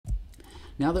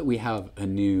Now that we have a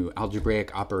new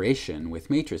algebraic operation with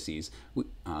matrices,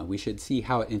 we should see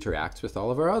how it interacts with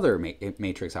all of our other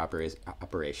matrix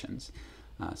operations.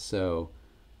 So,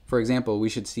 for example, we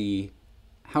should see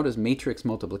how does matrix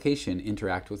multiplication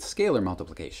interact with scalar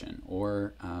multiplication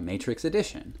or matrix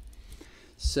addition.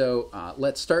 So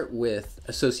let's start with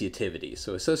associativity.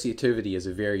 So associativity is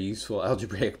a very useful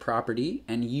algebraic property,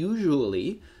 and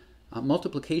usually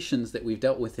multiplications that we've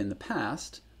dealt with in the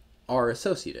past are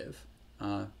associative.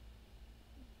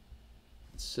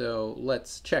 So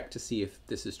let's check to see if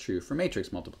this is true for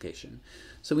matrix multiplication.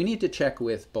 So we need to check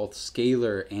with both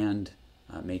scalar and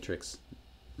matrix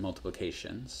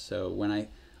multiplication. So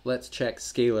let's check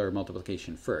scalar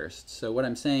multiplication first. So what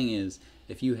I'm saying is,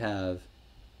 if you have,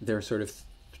 there are sort of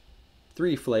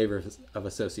three flavors of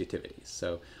associativity.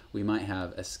 So we might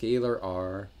have a scalar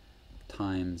r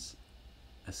times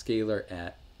a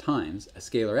scalar times a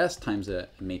scalar s times a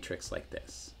matrix like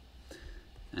this.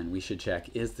 And we should check,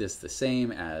 is this the same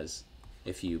as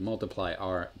if you multiply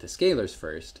the scalars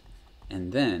first,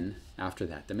 and then, after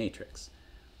that, the matrix?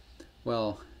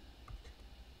 Well,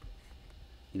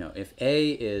 you know, if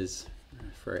A is,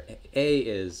 right,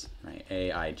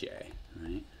 Aij,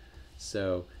 right?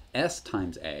 So S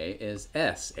times A is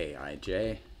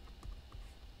Saij.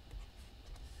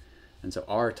 And so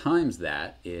R times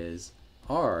that is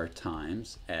R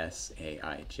times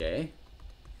Saij.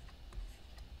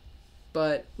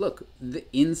 But look,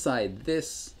 inside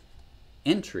this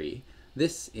entry,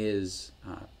 this is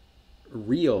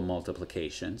real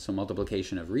multiplication, so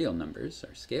multiplication of real numbers, or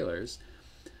scalars.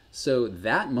 So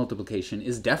that multiplication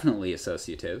is definitely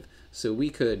associative. So we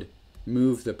could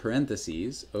move the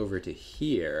parentheses over to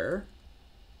here.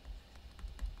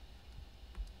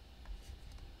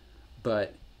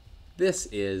 But this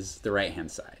is the right-hand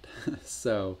side.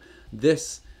 So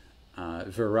this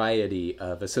variety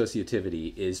of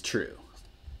associativity is true,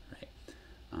 right?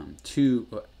 To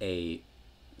a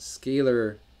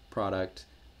scalar product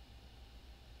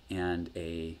and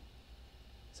a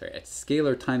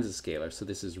scalar times a scalar, so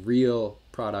this is real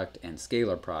product and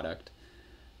scalar product,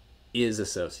 is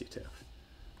associative.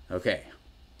 Okay,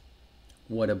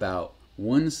 what about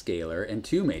one scalar and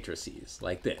two matrices,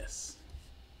 like this?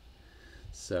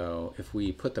 So if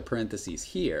we put the parentheses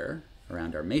here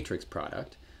around our matrix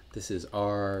product, this is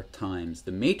R times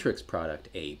the matrix product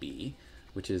AB,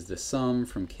 which is the sum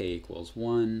from k equals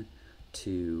 1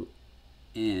 to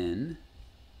n.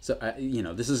 So, you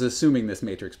know, this is assuming this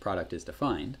matrix product is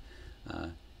defined.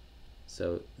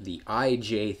 So the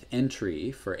ijth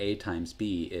entry for A times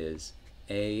B is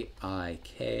Aik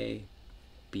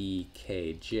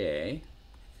Bkj.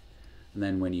 And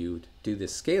then when you do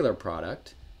this scalar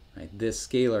product, right, this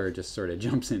scalar just sort of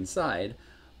jumps inside,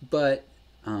 but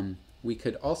we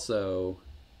could also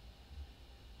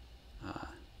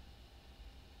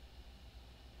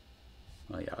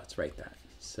well, yeah, let's write that.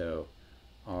 So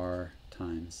R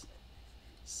times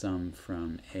sum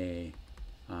from A,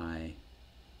 I,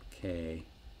 K,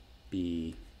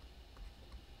 B,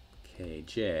 K,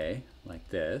 J, like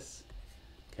this.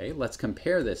 Okay, let's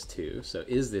compare this to, so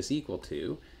is this equal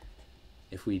to,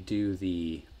 if we do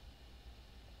the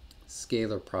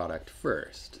scalar product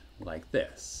first, like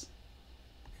this.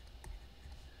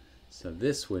 So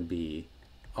this would be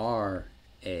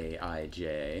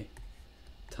Raij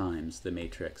times the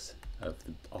matrix of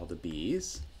all the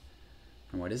B's.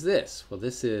 And what is this? Well,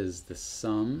 this is the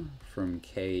sum from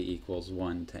k equals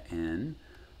 1 to n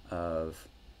of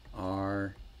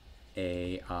Raik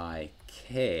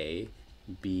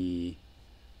Bkj.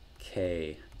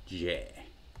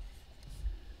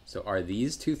 So are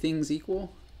these two things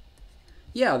equal?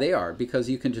 Yeah, they are, because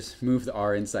you can just move the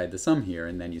r inside the sum here,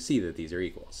 and then you see that these are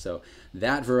equal. So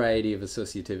that variety of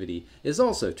associativity is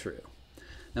also true.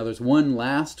 Now there's one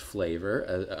last flavor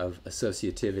of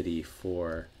associativity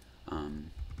for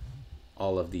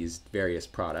all of these various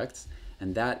products,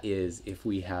 and that is if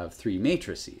we have three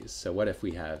matrices. So what if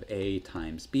we have A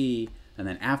times B, and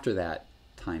then after that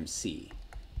times C?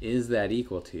 Is that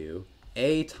equal to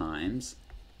A times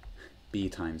B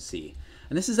times C?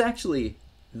 And this is actually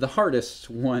the hardest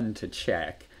one to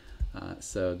check.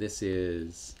 So this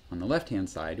is, on the left-hand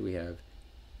side, we have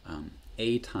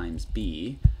A times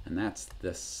B, and that's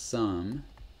the sum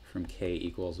from k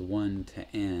equals 1 to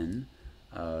n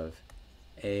of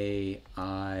Aik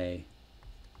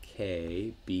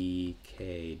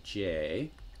Bkj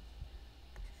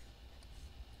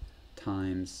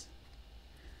times,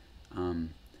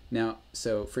 now,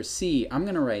 so for C, I'm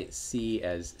going to write C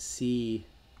as CJ,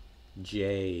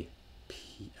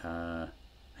 I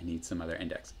need some other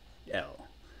index, L,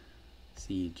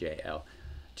 CJL,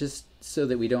 just so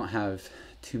that we don't have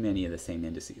too many of the same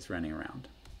indices running around.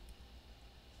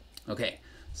 Okay,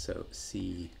 so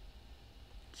C,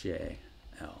 J,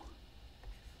 L.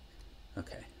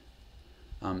 Okay.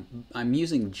 I'm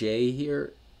using J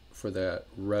here for the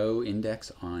row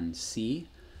index on C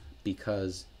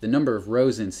because the number of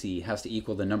rows in C has to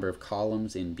equal the number of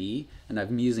columns in B, and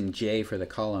I'm using J for the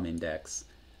column index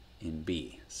in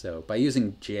B. So by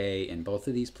using J in both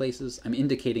of these places, I'm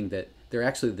indicating that they're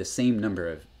actually the same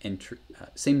number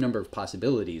of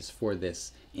possibilities for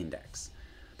this index.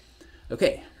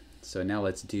 Okay, so now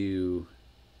let's do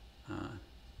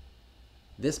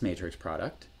this matrix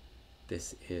product.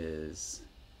 This is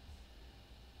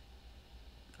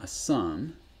a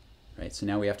sum, right? So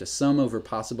now we have to sum over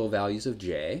possible values of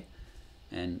J,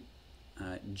 and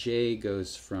J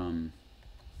goes from,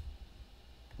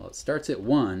 well, it starts at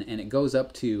 1 and it goes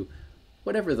up to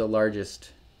whatever the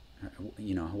largest,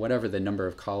 whatever the number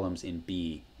of columns in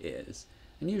B is.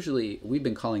 And usually we've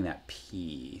been calling that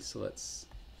P, so let's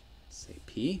say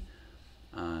P.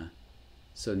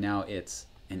 So now it's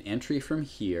an entry from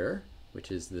here,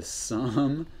 which is the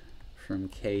sum from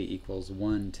k equals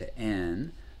 1 to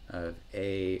n of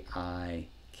a, I,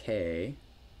 k,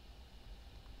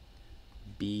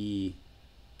 b,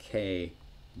 k,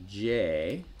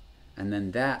 j, and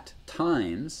then that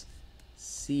times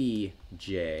c,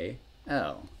 j,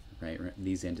 l. Right?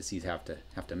 These indices have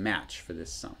to match for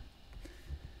this sum.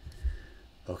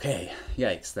 Okay,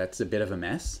 yikes, that's a bit of a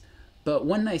mess. But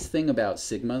one nice thing about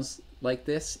sigmas like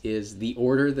this is the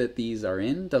order that these are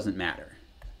in doesn't matter.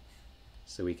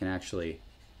 So we can actually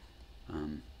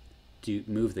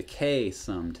move the k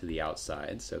sum to the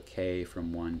outside. So k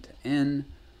from 1 to n,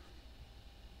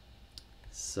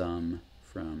 sum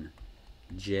from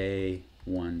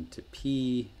j1 to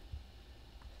p,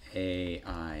 a,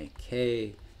 I,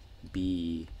 k,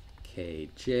 b, k,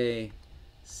 j,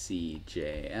 c,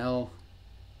 j, l.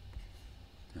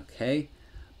 Okay,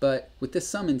 but with this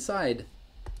sum inside,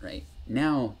 right,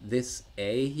 now this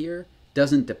a here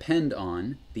doesn't depend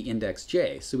on the index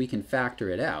j, so we can factor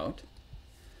it out.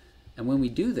 And when we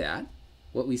do that,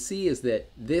 what we see is that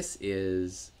this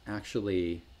is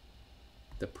actually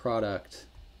the product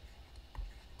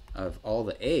of all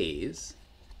the a's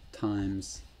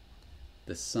times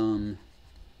the sum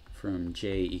from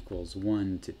j equals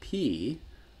 1 to p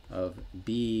of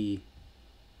b,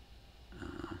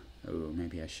 oh,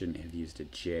 maybe I shouldn't have used a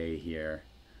j here.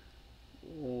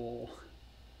 Oh.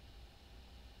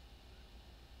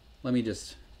 Let me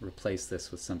just replace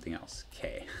this with something else,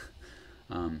 k.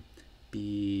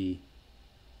 B,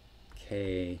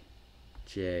 K,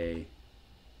 J,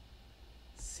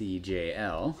 C, J,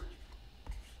 L.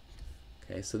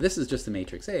 Okay, so this is just the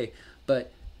matrix A,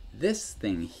 but this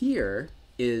thing here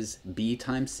is B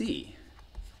times C.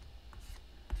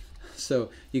 So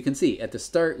you can see at the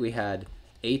start we had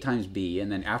A times B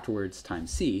and then afterwards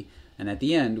times C, and at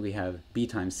the end we have B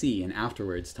times C and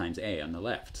afterwards times A on the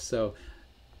left. So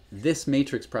this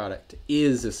matrix product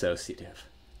is associative.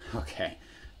 Okay,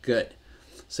 good.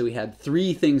 So we had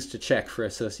 3 things to check for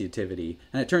associativity,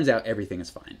 and it turns out everything is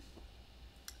fine.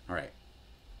 All right.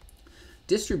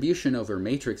 Distribution over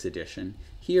matrix addition.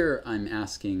 Here I'm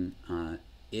asking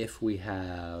if we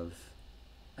have,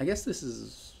 I guess this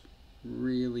is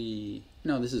really,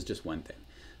 no, this is just one thing.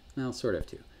 Well, sort of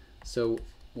two. So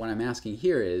what I'm asking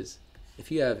here is,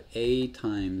 if you have A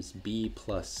times B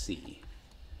plus C,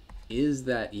 is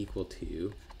that equal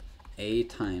to A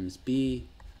times B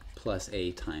plus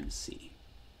A times C?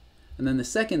 And then the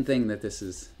second thing that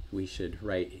we should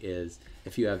write is,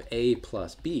 if you have A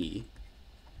plus B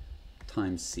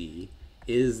times C,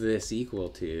 is this equal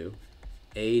to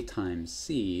A times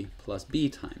C plus B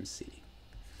times C?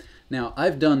 Now,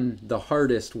 I've done the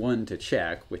hardest one to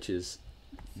check, which is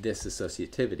this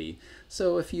associativity.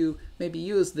 So if you maybe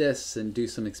use this and do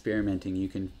some experimenting, you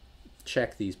can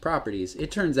check these properties. It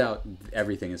turns out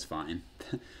everything is fine.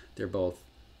 They're both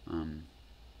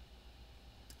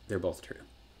true.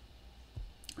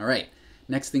 All right,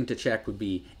 next thing to check would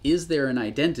be, is there an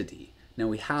identity? Now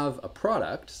we have a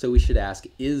product, so we should ask,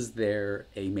 is there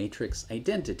a matrix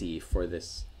identity for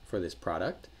this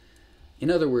product?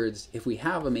 In other words, if we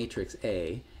have a matrix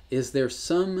A, is there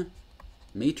some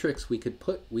matrix we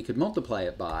could multiply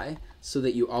it by so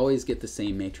that you always get the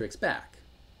same matrix back?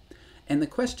 And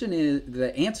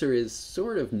the answer is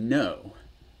sort of no,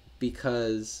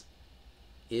 because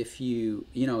if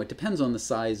it depends on the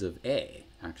size of A,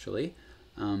 actually.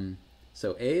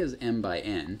 So A is m by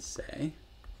n, say.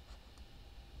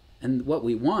 And what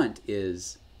we want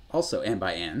is also m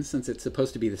by n, since it's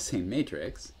supposed to be the same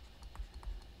matrix.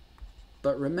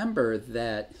 But remember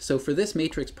that, so for this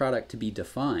matrix product to be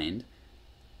defined,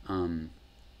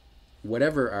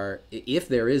 if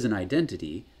there is an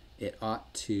identity, it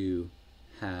ought to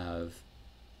have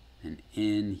an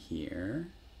n here,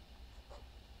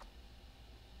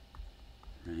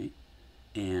 right?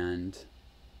 And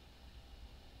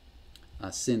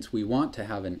since we want to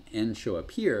have an n show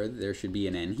up here, there should be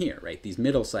an n here, right? These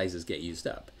middle sizes get used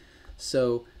up.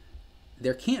 So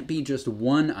there can't be just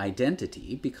one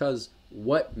identity, because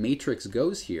what matrix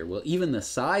goes here, well, even the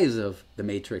size of the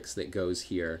matrix that goes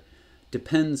here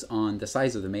depends on the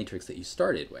size of the matrix that you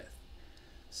started with.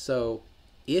 So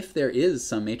if there is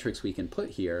some matrix we can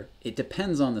put here, it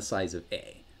depends on the size of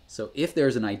A. So if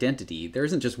there's an identity, there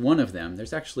isn't just one of them,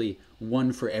 there's actually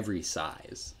one for every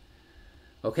size.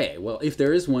 Okay, well, if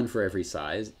there is one for every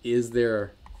size, is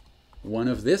there one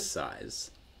of this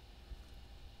size?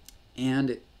 And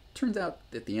it turns out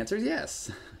that the answer is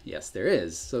yes. Yes, there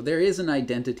is. So there is an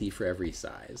identity for every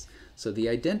size. So the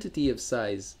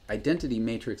identity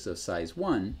matrix of size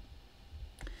 1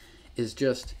 is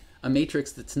just a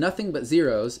matrix that's nothing but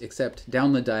zeros, except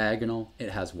down the diagonal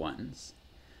it has ones.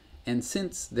 And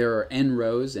since there are n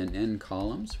rows and n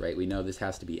columns, right, we know this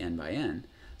has to be n by n.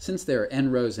 Since there are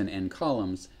n rows and n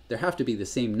columns, there have to be the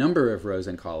same number of rows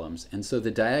and columns, and so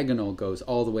the diagonal goes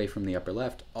all the way from the upper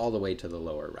left all the way to the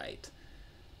lower right.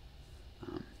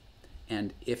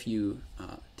 And if you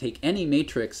take any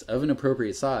matrix of an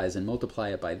appropriate size and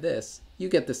multiply it by this, you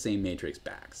get the same matrix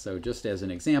back. So just as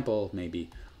an example, maybe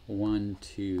 1,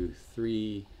 2,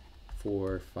 3,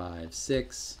 4, 5,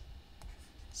 6.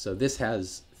 So this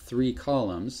has 3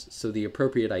 columns, so the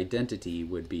appropriate identity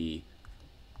would be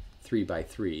 3 by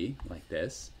 3, like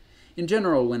this. In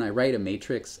general, when I write a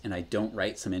matrix and I don't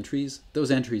write some entries, those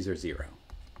entries are 0.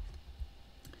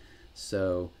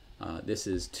 So this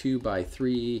is 2 by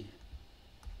 3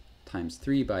 times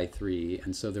 3 by 3,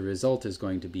 and so the result is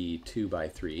going to be 2 by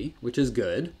 3, which is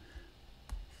good,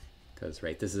 because,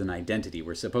 right, this is an identity.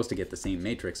 We're supposed to get the same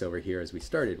matrix over here as we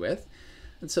started with.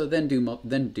 And so then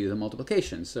do the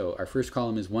multiplication. So our first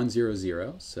column is 1, 0,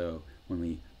 0. So when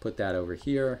we put that over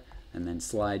here and then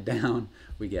slide down,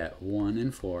 we get 1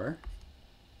 and 4.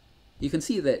 You can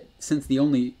see that since the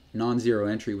only non-zero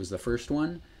entry was the first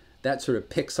one, that sort of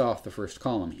picks off the first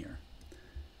column here.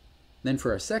 Then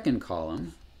for our second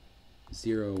column,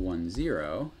 0, 1,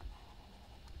 0,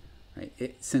 right,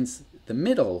 since the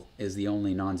middle is the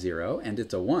only non-zero and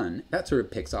it's a 1, that sort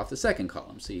of picks off the second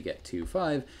column. So you get 2,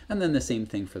 5, and then the same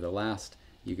thing for the last.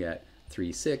 You get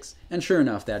 3, 6, and sure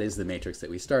enough, that is the matrix that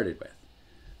we started with.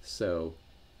 So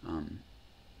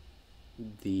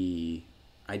the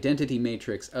identity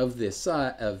matrix of this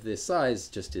size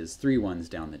just is 3 ones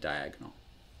down the diagonal.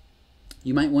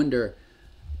 You might wonder,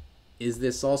 is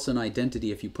this also an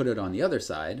identity if you put it on the other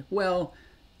side? Well,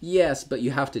 yes, but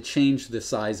you have to change the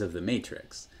size of the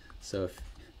matrix. So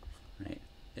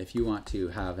if you want to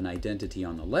have an identity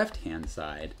on the left-hand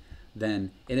side,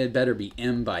 then it had better be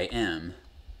m by m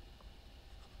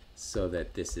so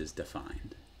that this is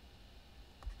defined.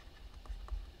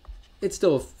 It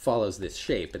still follows this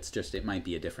shape, it's just it might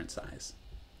be a different size.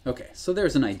 Okay, so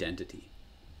there's an identity.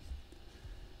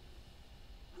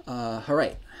 All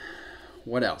right.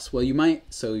 What else? Well, you might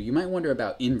wonder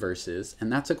about inverses,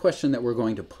 and that's a question that we're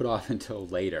going to put off until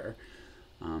later.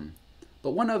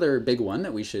 But one other big one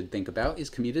that we should think about is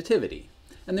commutativity.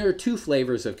 And there are 2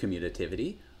 flavors of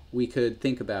commutativity. We could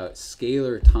think about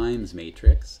scalar times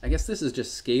matrix. I guess this is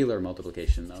just scalar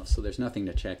multiplication though, so there's nothing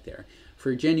to check there.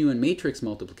 For genuine matrix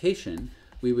multiplication,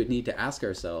 we would need to ask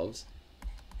ourselves,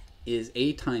 is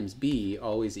A times B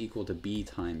always equal to B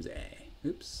times A?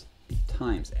 Oops, B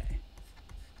times A.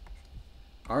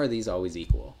 Are these always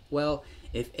equal? Well,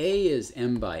 if A is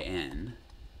m by n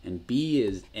and B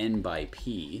is n by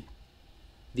p,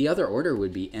 the other order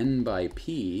would be n by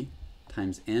p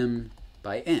times m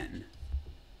by n.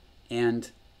 And,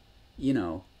 you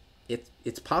know,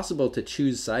 it's possible to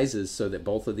choose sizes so that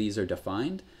both of these are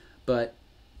defined, but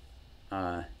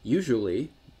usually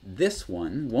this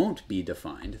one won't be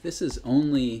defined. This is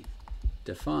only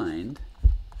defined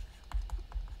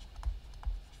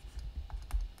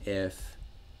if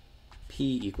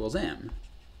p equals m,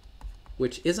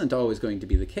 which isn't always going to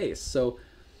be the case. So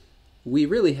we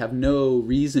really have no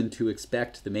reason to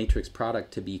expect the matrix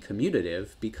product to be commutative,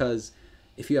 because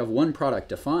if you have one product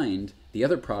defined, the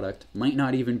other product might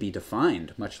not even be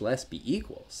defined, much less be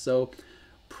equal. So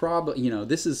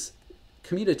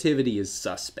commutativity is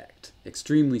suspect,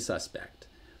 extremely suspect.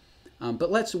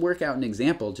 But let's work out an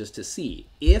example just to see.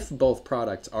 If both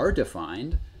products are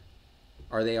defined,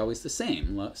 are they always the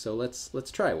same? So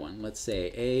let's try one. Let's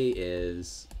say A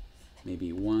is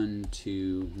maybe 1,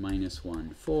 2, minus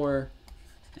 1, 4,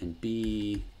 and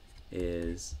B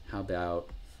is, how about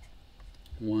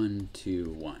 1,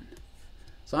 2, 1.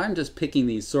 So I'm just picking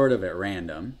these sort of at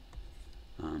random.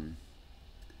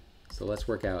 So let's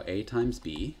work out A times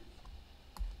B.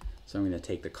 So I'm going to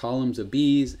take the columns of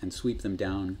B's and sweep them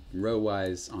down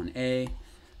row-wise on A.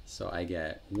 So I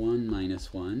get 1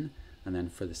 minus 1. And then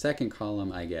for the second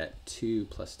column, I get 2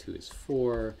 plus 2 is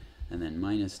 4. And then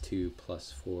minus 2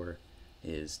 plus 4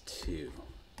 is 2.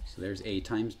 So there's A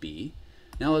times B.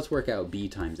 Now let's work out B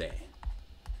times A.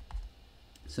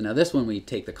 So now this one, we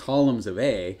take the columns of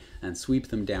A and sweep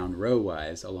them down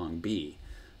row-wise along B.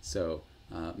 So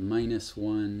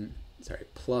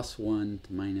plus 1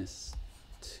 to minus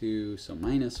 2, so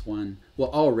minus 1. Well,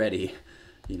 already,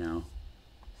 you know,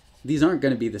 these aren't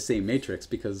going to be the same matrix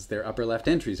because their upper left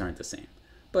entries aren't the same.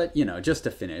 But, you know, just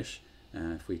to finish,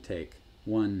 if we take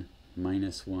 1,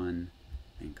 minus 1,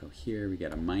 and go here, we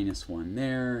get a minus 1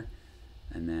 there,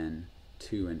 and then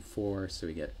 2 and 4, so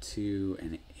we get 2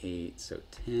 and 8, so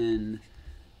 10,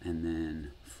 and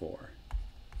then 4.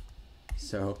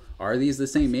 So are these the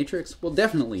same matrix? Well,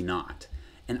 definitely not.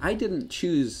 And I didn't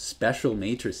choose special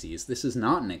matrices. This is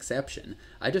not an exception.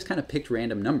 I just kind of picked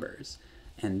random numbers,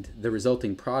 and the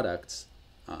resulting products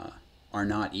are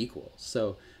not equal.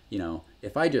 So, you know,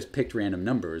 if I just picked random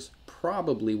numbers,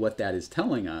 probably what that is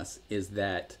telling us is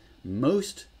that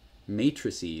most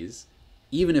matrices,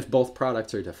 even if both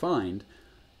products are defined,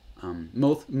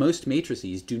 most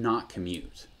matrices do not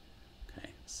commute.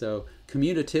 Okay, so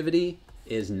commutativity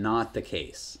is not the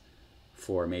case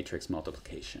for matrix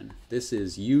multiplication. This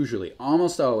is usually,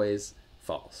 almost always,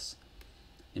 false.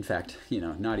 In fact, you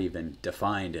know, not even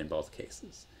defined in both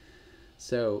cases.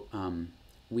 So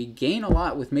we gain a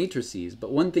lot with matrices,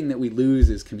 but one thing that we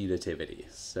lose is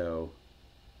commutativity. So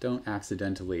don't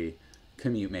accidentally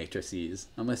commute matrices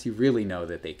unless you really know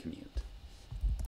that they commute.